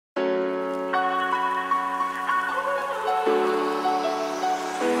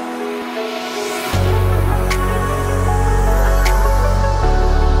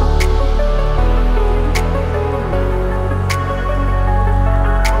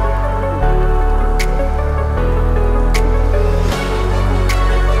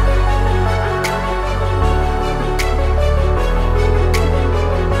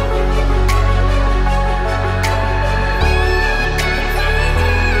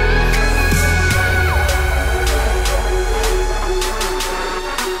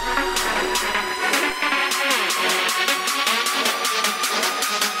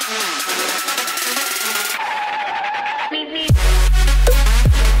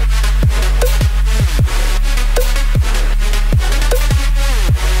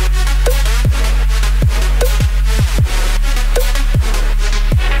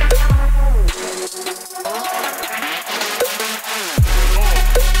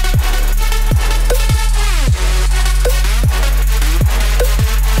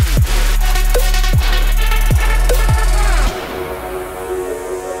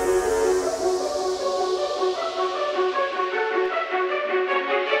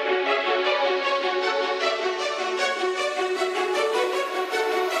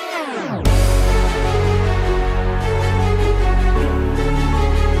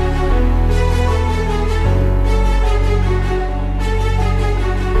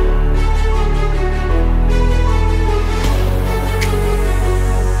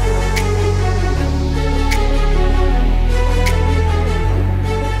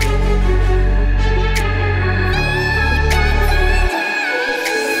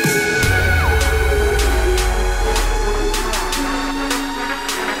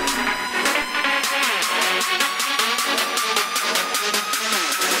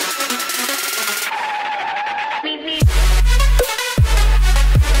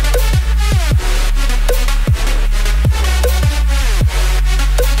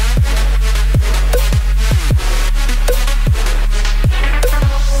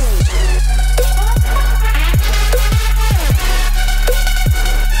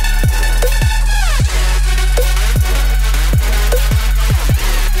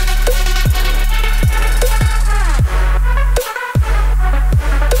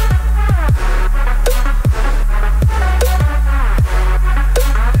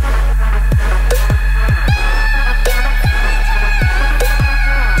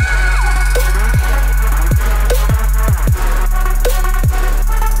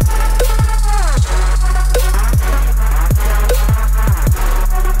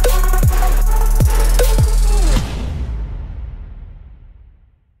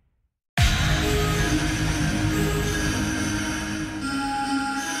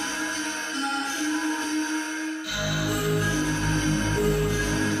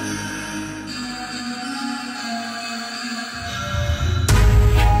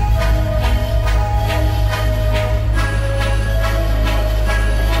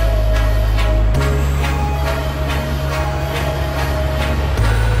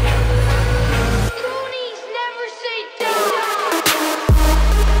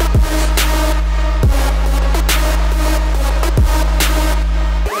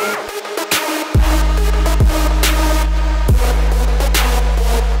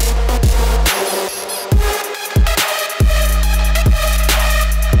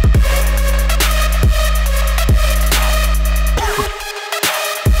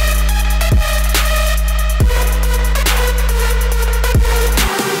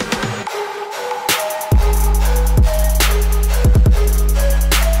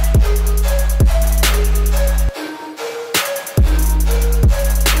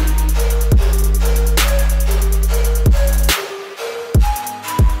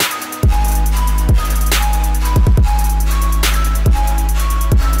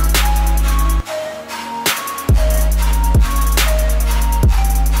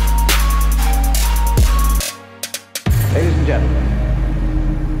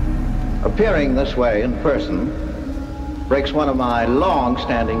Appearing this way in person breaks one of my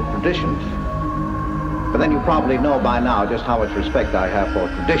long-standing traditions. But then you probably know by now just how much respect I have for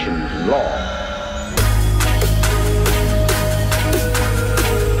traditions and law.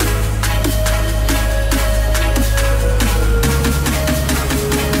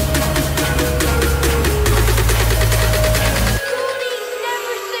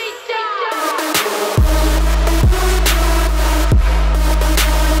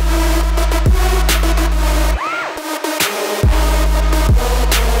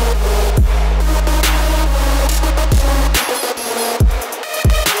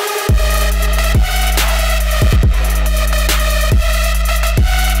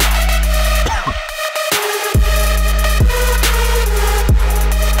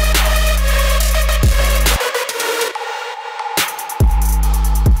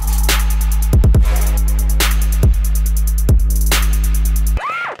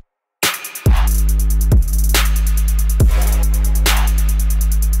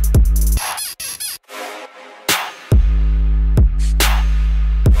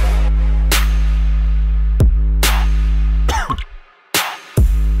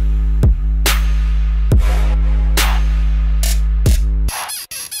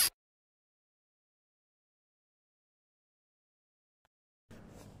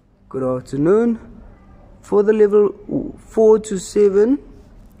 Good afternoon. For the level 4 to 7,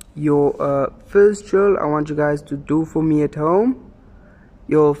 your first drill I want you guys to do for me at home.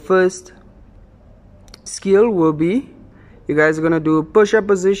 Your first skill will be, you guys are going to do push-up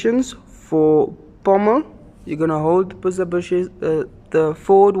positions for pommel. You're going to hold push-up positions, the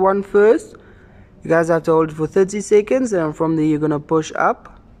forward one first. You guys have to hold it for 30 seconds, and from there you're going to push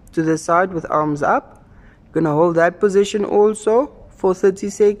up to the side with arms up. You're going to hold that position also for 30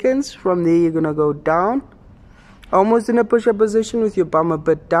 seconds. From there you're gonna go down, almost in a push-up position with your bum a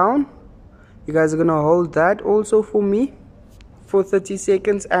bit down. You guys are gonna hold that also for me for 30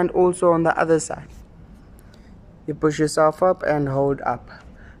 seconds, and also on the other side you push yourself up and hold up.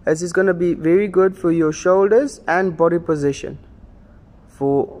 This is gonna be very good for your shoulders and body position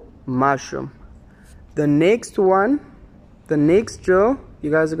for mushroom. The next one, the next drill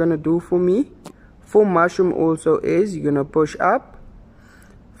you guys are gonna do for me for mushroom also is, you're gonna push up.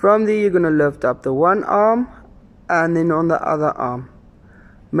 From there you're going to lift up the one arm and then on the other arm.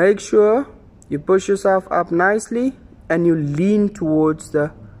 Make sure you push yourself up nicely and you lean towards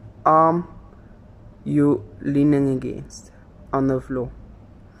the arm you're leaning against on the floor.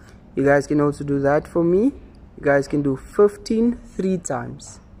 You guys can also do that for me. You guys can do 15 3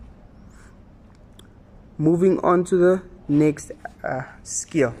 times. Moving on to the next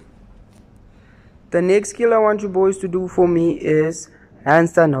skill. The next skill I want you boys to do for me is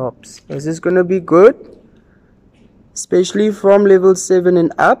handstand hops. This is going to be good, especially from level 7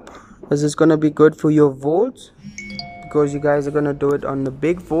 and up. This is going to be good for your vault, because you guys are going to do it on the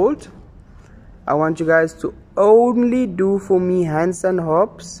big vault. I want you guys to only do for me handstand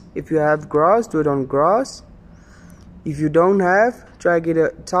hops. If you have grass, do it on grass. If you don't have, try get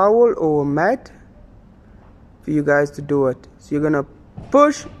a towel or a mat for you guys to do it. So you're going to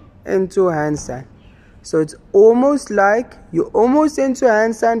push into a handstand. So it's almost like you're almost into a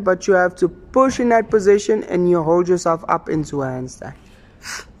handstand, but you have to push in that position and you hold yourself up into a handstand.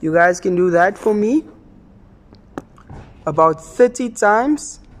 You guys can do that for me about 30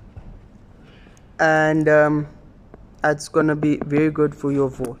 times, and that's gonna be very good for your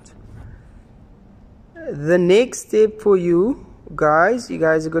vault. The next step for you guys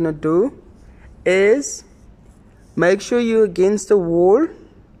are gonna do is make sure you're against the wall.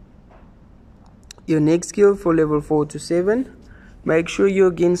 Your next skill for level 4 to 7, make sure you're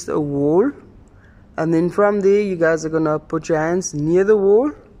against a wall, and then from there you guys are gonna put your hands near the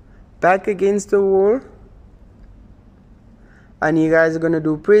wall, back against the wall, and you guys are gonna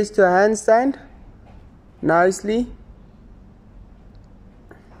do press to a handstand nicely,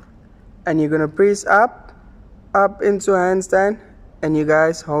 and you're gonna press up into a handstand, and you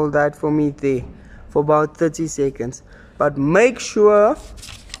guys hold that for me there for about 30 seconds. But make sure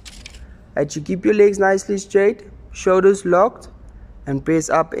that you keep your legs nicely straight, shoulders locked, and press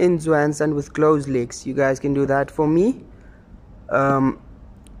up into handstand with closed legs. You guys can do that for me 10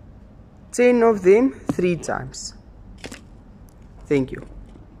 of them 3 times. Thank you.